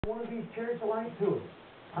One of these chairs of light tours.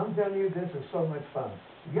 I'm telling you, this is so much fun.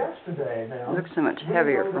 Yesterday now, it looks so much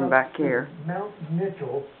heavier from back here. Mount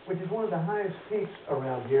Mitchell, which is one of the highest peaks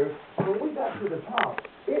around here. When we got to the top,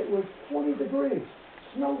 it was 20 degrees,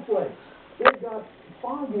 snowflakes. It got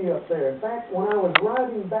foggy up there. In fact, when I was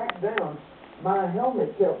riding back down, my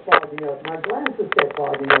helmet kept fogging up. My glasses kept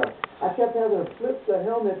fogging up. I kept having to flip the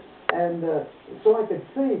helmet and so I could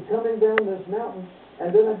see coming down this mountain. And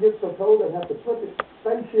then I'd get so cold I'd have to put the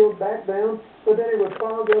face shield back down, but then it would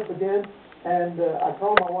fog up again. And I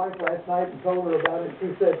called my wife last night and told her about it. She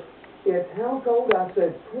said, "It's how cold?" I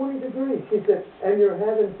said, 20 degrees. She said, "And you're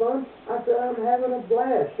having fun?" I said, "I'm having a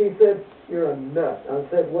blast." She said, "You're a nut." I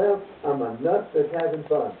said, "Well, I'm a nut that's having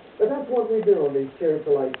fun." But that's what we do on these Chairs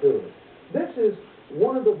of Light tours. This is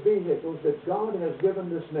one of the vehicles that God has given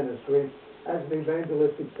this ministry as an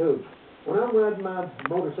evangelistic tool. When I'm riding my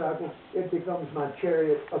motorcycle, it becomes my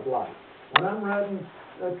chariot of life. When I'm riding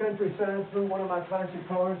countryside through one of my classic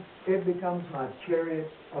cars, it becomes my chariot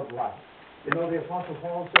of life. You know, the Apostle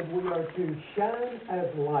Paul said we are to shine as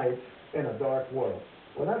lights in a dark world.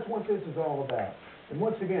 Well, that's what this is all about. And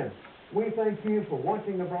once again, we thank you for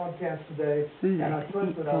watching the broadcast today, and I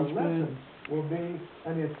trust that our lesson will be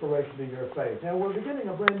an inspiration to your faith. Now, we're beginning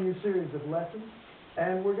a brand new series of lessons,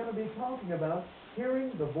 and we're going to be talking about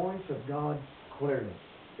hearing the voice of God clearly.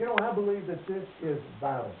 You know, I believe that this is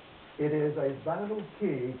vital. It is a vital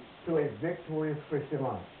key to a victorious Christian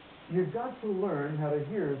life. You've got to learn how to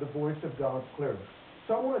hear the voice of God clearly.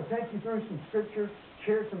 So I want to take you through some scripture,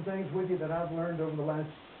 share some things with you that I've learned over the last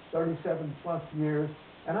 37 plus years,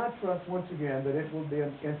 and I trust once again that it will be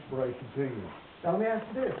an inspiration to you. Now let me ask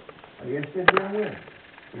you this. Are you interested in winning?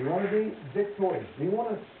 Do you want to be victorious? Do you want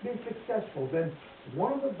to be successful? Then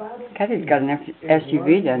one of the vital Kathy's got an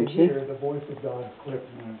SUV, doesn't she? Hear the voice of God clearly.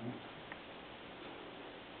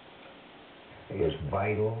 Is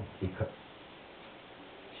vital because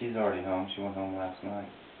she's already home. She went home last night.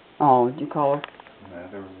 Oh, did you call her? No,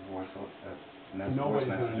 there was a voice message. nobody's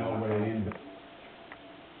going to know where it is.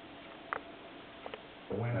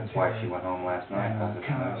 That's why she went home last night, because it's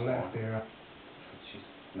kind of left there. She's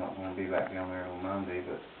not going to be back down there on Monday,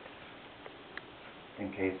 but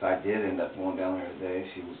in case I did end up going down there today,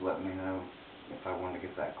 she was letting me know if I wanted to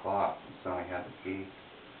get that clock. Sonny had the key.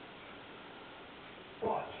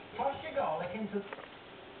 Watch. Watch you go into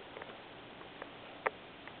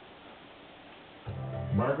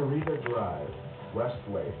Margarita Drive,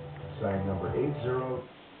 Westlake, sign number 80.